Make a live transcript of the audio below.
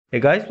Hey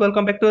guys,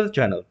 welcome back to the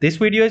channel. This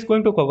video is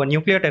going to cover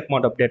nuclear tech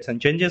mod updates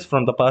and changes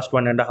from the past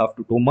 1.5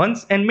 to 2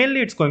 months, and mainly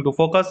it's going to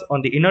focus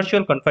on the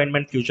Inertial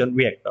Confinement Fusion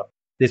Reactor.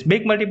 This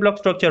big multi-block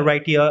structure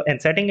right here,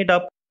 and setting it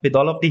up with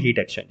all of the heat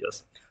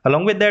exchangers.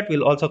 Along with that,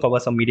 we'll also cover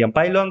some medium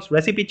pylons,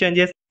 recipe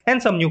changes, and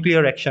some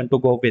nuclear action to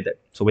go with it.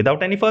 So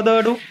without any further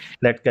ado,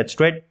 let's get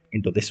straight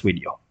into this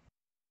video.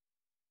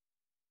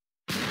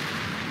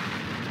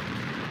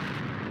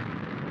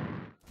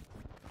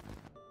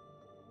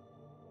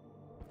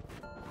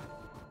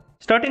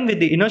 Starting with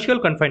the Inertial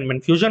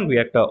Confinement Fusion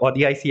Reactor, or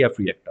the ICF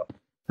Reactor.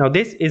 Now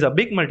this is a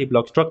big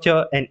multi-block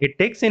structure, and it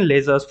takes in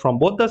lasers from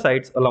both the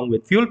sides along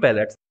with fuel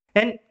pellets,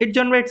 and it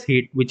generates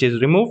heat which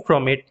is removed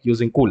from it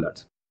using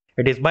coolants.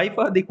 It is by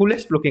far the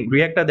coolest looking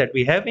reactor that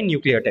we have in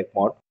nuclear tech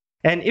mod,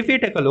 and if we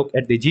take a look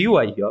at the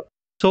GUI here,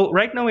 so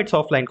right now it's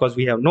offline because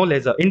we have no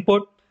laser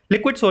input.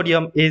 Liquid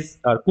sodium is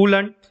our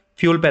coolant,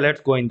 fuel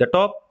pellets go in the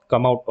top,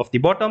 come out of the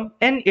bottom,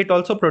 and it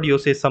also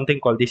produces something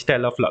called the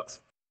stellar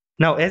flux.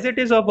 Now, as it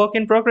is a work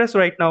in progress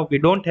right now, we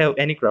don't have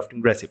any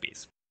crafting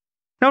recipes.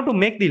 Now, to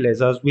make the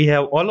lasers, we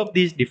have all of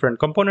these different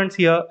components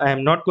here. I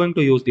am not going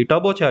to use the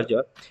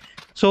turbocharger.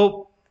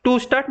 So, to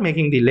start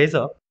making the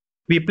laser,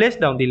 we place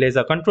down the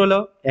laser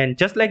controller, and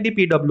just like the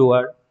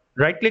PWR,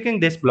 right-clicking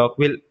this block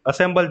will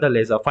assemble the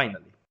laser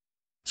finally.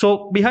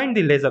 So, behind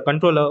the laser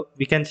controller,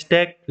 we can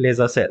stack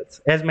laser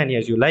cells, as many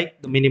as you like.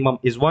 The minimum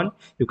is 1.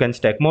 You can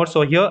stack more.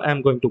 So, here I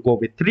am going to go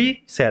with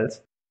 3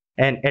 cells,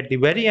 and at the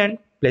very end,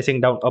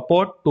 placing down a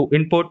port to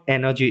input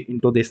energy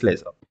into this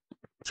laser.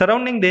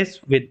 Surrounding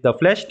this with the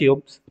flash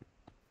tubes,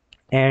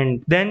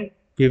 and then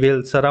we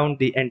will surround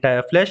the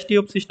entire flash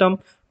tube system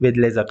with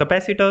laser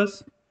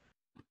capacitors.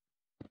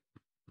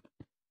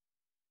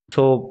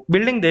 So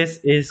building this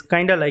is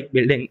kinda like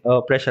building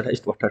a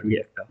pressurized water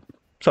reactor,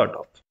 sort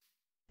of.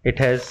 It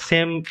has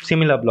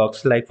similar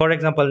blocks, like for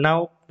example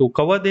now to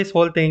cover this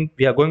whole thing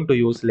we are going to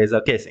use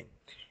laser casing,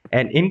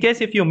 and in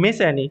case if you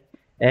miss any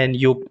and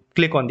you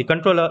click on the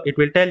controller, it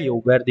will tell you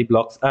where the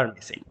blocks are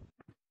missing.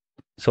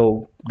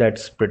 So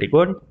that's pretty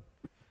good.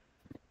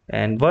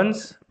 And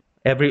once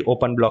every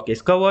open block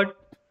is covered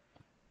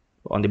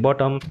on the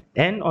bottom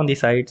and on the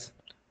sides,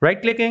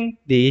 right clicking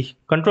the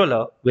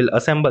controller will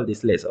assemble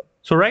this laser.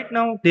 So right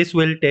now this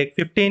will take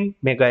 15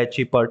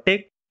 MHz per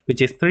tick,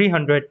 which is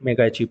 300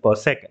 MHz per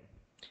second.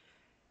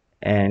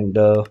 And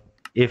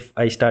if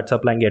I start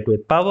supplying it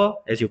with power,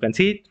 as you can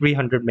see,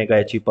 300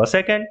 MHz per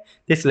second,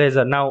 this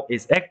laser now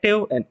is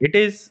active and it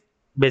is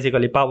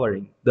basically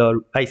powering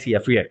the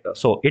ICF reactor.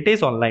 So it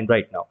is online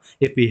right now.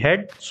 If we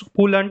had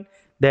coolant,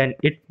 then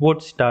it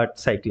would start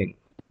cycling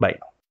by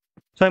now.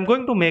 So I'm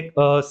going to make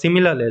a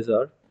similar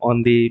laser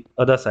on the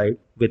other side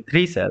with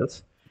 3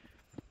 cells,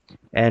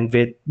 and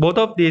with both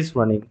of these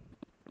running,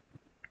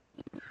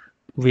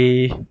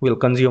 we will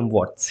consume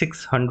what,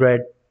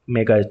 600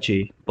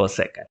 MHz per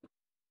second.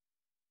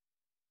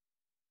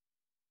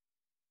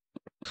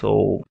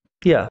 So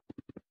yeah,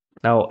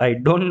 now I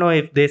don't know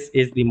if this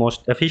is the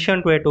most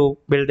efficient way to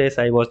build this.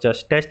 I was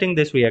just testing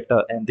this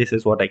reactor and this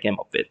is what I came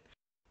up with.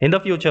 In the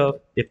future,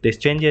 if this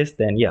changes,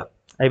 then yeah,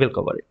 I will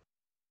cover it.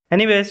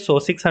 Anyways, so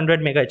 600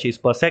 MHz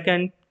per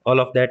second, all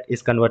of that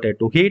is converted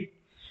to heat,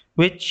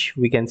 which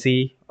we can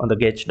see on the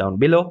gauge down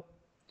below.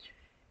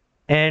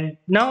 And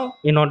now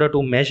in order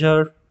to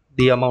measure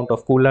the amount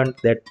of coolant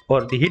that,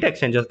 or the heat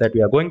exchangers that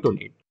we are going to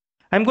need,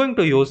 I'm going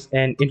to use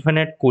an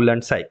infinite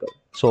coolant cycle.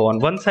 So on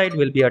one side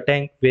will be a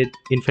tank with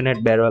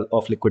infinite barrel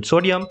of liquid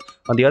sodium.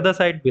 On the other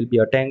side will be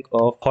a tank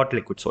of hot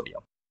liquid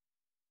sodium.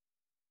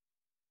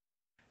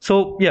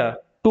 So yeah,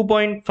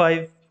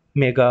 2.5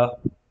 mega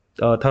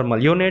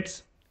thermal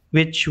units,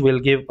 which will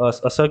give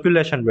us a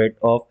circulation rate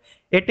of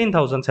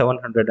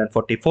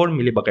 18,744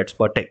 millibuckets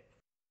per tick.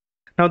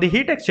 Now the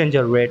heat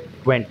exchanger rate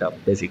went up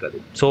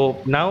basically.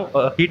 So now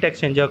a heat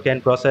exchanger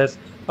can process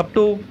up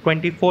to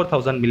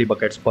 24,000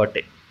 millibuckets per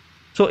tick.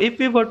 So if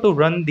we were to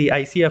run the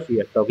ICF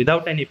reactor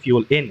without any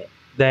fuel in it,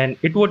 then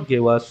it would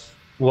give us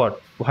what,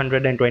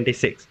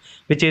 126,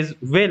 which is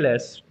way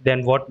less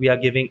than what we are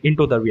giving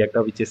into the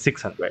reactor, which is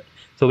 600.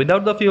 So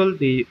without the fuel,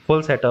 the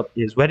full setup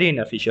is very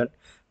inefficient.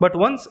 But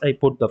once I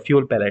put the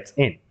fuel pellets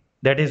in,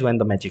 that is when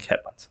the magic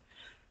happens.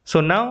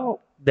 So now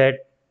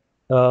that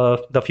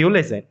the fuel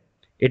is in,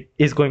 it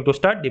is going to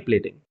start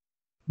depleting,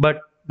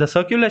 but the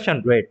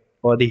circulation rate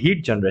or the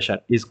heat generation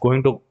is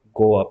going to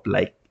go up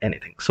like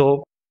anything.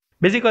 So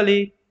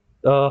basically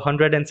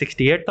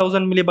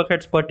 168,000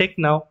 millibuckets per tick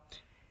now,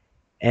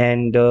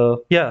 and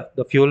yeah,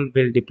 the fuel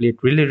will deplete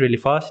really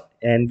fast,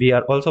 and we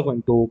are also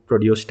going to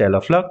produce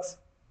stellar flux.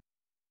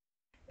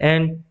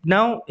 And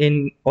now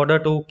in order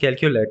to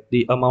calculate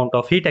the amount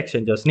of heat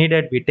exchangers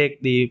needed, we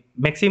take the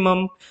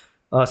maximum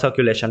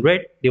circulation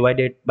rate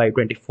divided by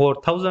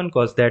 24,000,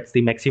 because that's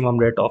the maximum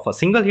rate of a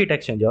single heat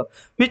exchanger,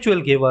 which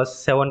will give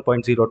us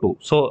 7.02.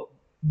 So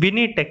we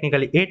need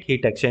technically 8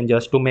 heat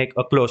exchangers to make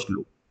a closed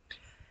loop.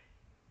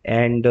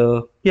 And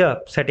yeah,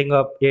 setting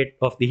up 8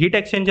 of the heat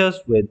exchangers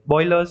with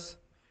boilers,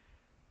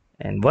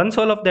 and once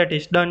all of that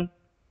is done,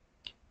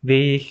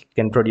 we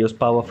can produce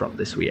power from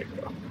this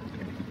reactor.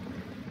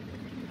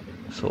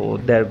 So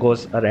there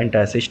goes, our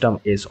entire system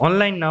is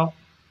online now,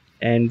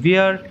 and we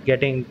are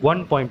getting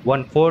 1.14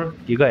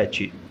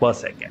 GHz per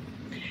second.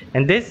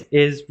 And this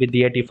is with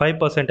the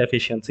 85%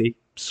 efficiency.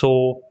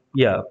 So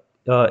yeah,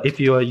 if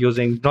you are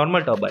using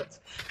normal turbines,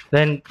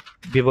 then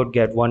we would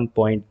get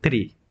 1.3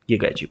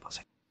 GHz per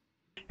second.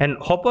 And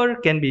hopper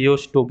can be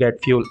used to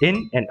get fuel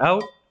in and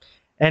out,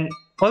 and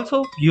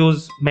also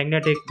use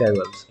magnetic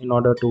dowels in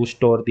order to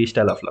store the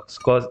stellar flux,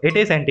 because it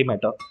is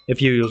antimatter.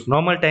 If you use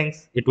normal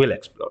tanks, it will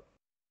explode.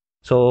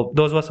 So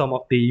those were some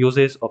of the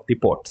uses of the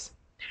ports.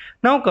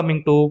 Now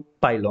coming to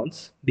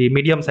pylons, the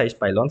medium-sized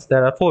pylons,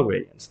 there are four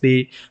variants: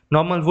 the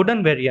normal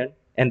wooden variant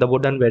and the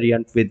wooden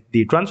variant with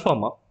the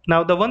transformer.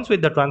 Now the ones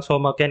with the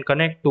transformer can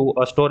connect to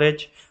a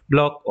storage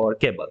block or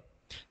cable.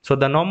 So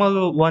the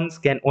normal ones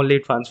can only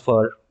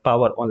transfer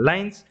power on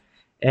lines,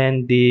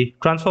 and the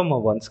transformer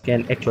ones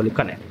can actually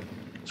connect.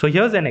 So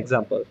here's an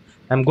example.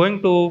 I'm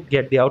going to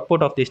get the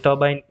output of this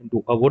turbine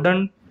into a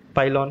wooden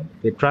pylon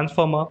with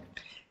transformer,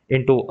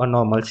 into a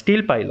normal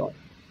steel pylon,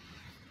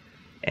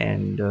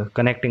 and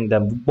connecting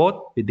them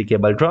both with the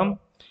cable drum.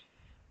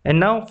 And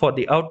now for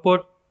the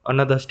output,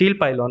 another steel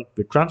pylon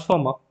with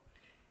transformer,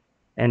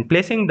 and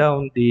placing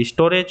down the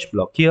storage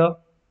block here,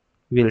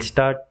 we'll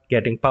start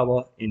getting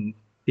power in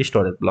the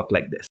storage block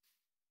like this.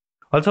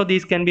 Also,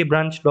 these can be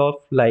branched off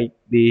like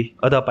the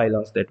other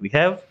pylons that we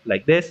have,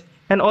 like this.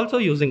 And also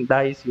using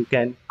dies, you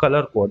can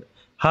color code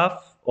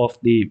half of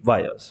the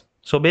wires.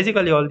 So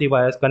basically all the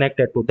wires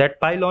connected to that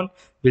pylon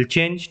will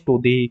change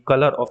to the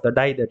color of the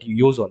die that you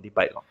use on the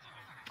pylon.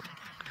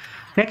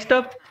 Next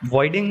up,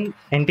 voiding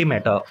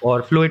antimatter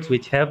or fluids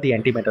which have the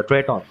antimatter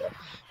trait on them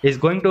is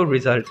going to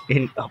result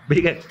in a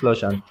big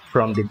explosion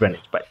from the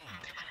drainage pipe.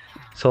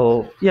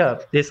 So yeah,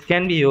 this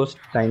can be used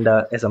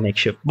kinda as a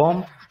makeshift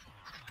bomb.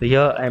 So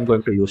here I am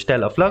going to use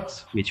stellar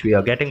flux, which we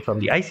are getting from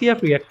the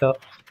ICF reactor,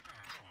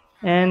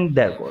 and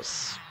there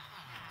goes.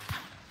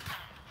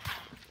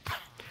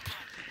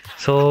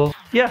 So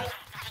yeah,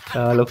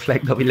 looks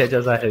like the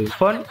villagers are having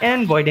fun,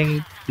 and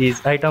voiding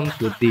these items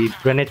with the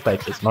drainage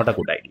pipes is not a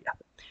good idea.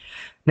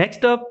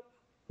 Next up,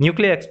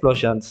 nuclear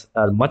explosions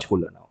are much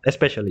cooler now,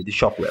 especially the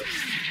shockwaves.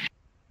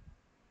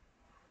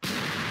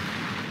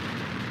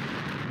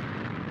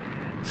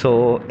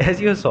 So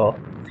as you saw,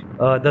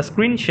 the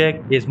screen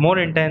shake is more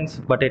intense,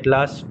 but it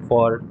lasts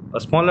for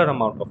a smaller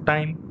amount of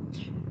time.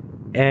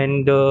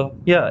 And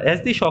yeah,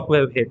 as the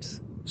shockwave hits,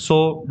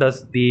 so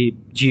does the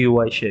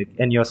GUI shake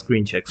and your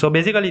screen shake. So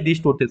basically these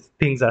two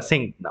things are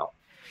synced now.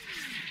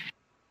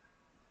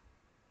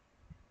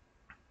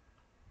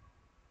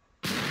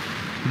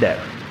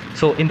 There.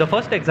 So in the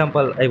first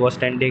example, I was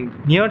standing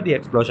near the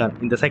explosion.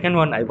 In the second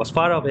one, I was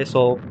far away,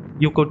 so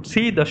you could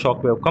see the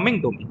shockwave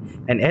coming to me.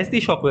 And as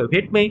the shockwave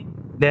hit me,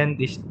 then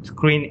the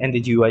screen and the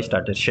GUI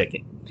started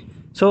shaking.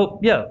 So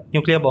yeah,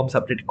 nuclear bombs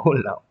are pretty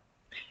cool now.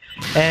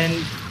 And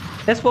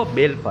as for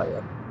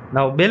balefire,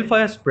 now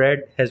balefire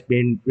spread has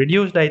been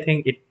reduced. I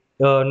think it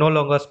no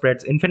longer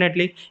spreads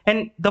infinitely,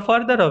 and the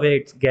farther away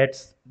it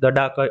gets, the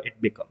darker it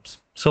becomes.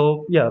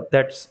 So yeah,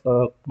 that's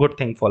a good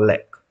thing for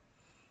lag.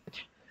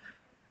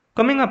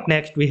 Coming up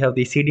next, we have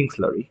the seeding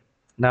slurry.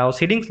 Now,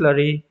 seeding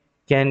slurry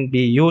can be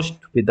used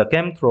with the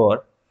chem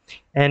thrower,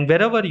 and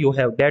wherever you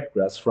have dead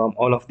grass from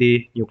all of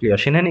the nuclear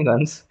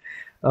shenanigans,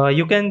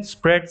 you can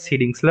spread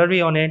seeding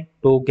slurry on it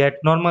to get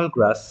normal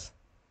grass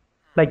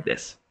like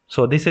this.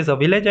 So this is a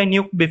village I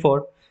nuked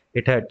before.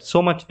 It had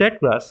so much dead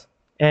grass,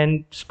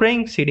 and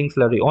spraying seeding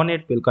slurry on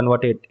it will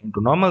convert it into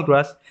normal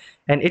grass,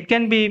 and it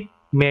can be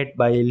made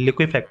by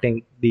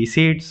liquefacting the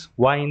seeds,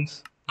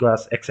 vines,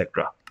 grass,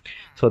 etc.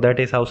 So that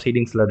is how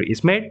seeding slurry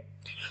is made.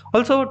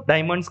 Also,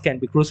 diamonds can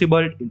be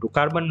crucibled into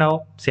carbon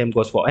now. Same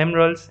goes for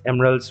emeralds.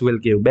 Emeralds will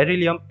give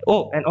beryllium.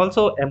 Oh, and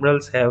also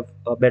emeralds have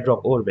a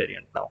bedrock ore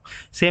variant now.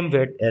 Same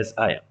weight as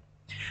iron.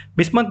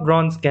 Bismuth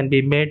bronze can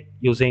be made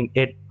using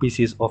 8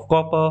 pieces of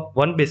copper,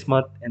 1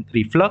 bismuth, and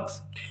 3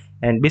 flux.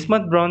 And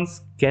bismuth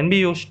bronze can be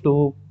used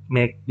to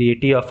make the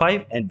tier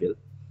 5 anvil.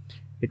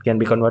 It can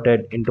be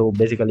converted into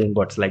basically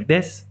ingots like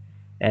this.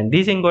 And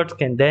these ingots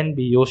can then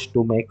be used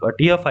to make a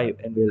tier 5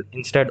 anvil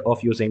instead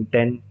of using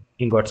 10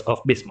 ingots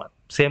of bismuth.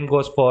 Same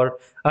goes for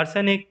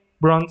arsenic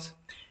bronze.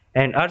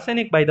 And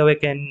arsenic, by the way,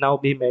 can now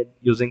be made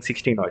using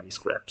 16 oily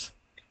scraps.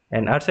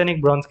 And arsenic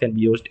bronze can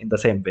be used in the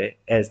same way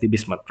as the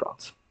bismuth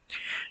bronze.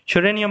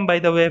 Schranium, by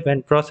the way,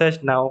 when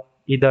processed now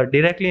either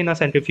directly in a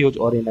centrifuge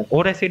or in an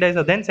ore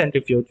acidizer then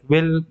centrifuge,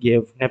 will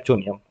give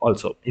Neptunium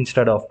also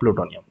instead of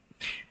plutonium.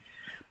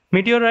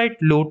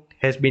 Meteorite loot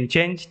has been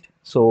changed,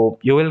 so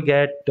you will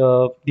get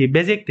the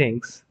basic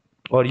things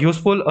or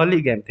useful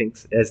early game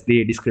things, as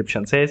the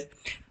description says,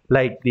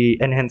 like the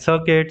enhanced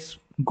circuits,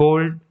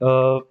 gold,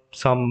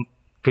 some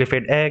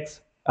Clifford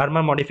eggs,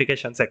 armor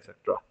modifications, etc.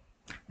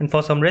 And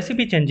for some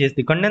recipe changes,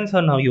 the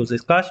condenser now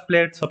uses cast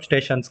plate.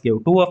 Substations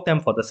give two of them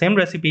for the same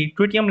recipe.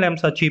 Tritium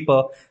lamps are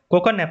cheaper.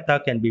 Coca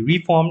naphtha can be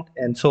reformed,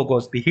 and so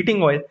goes the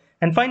heating oil.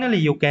 And finally,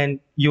 you can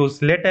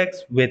use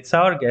latex with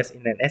sour gas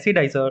in an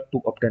acidizer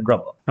to obtain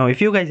rubber. Now, if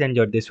you guys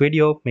enjoyed this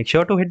video, make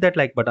sure to hit that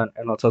like button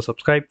and also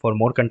subscribe for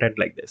more content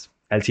like this.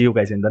 I'll see you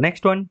guys in the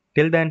next one.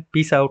 Till then,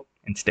 peace out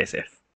and stay safe.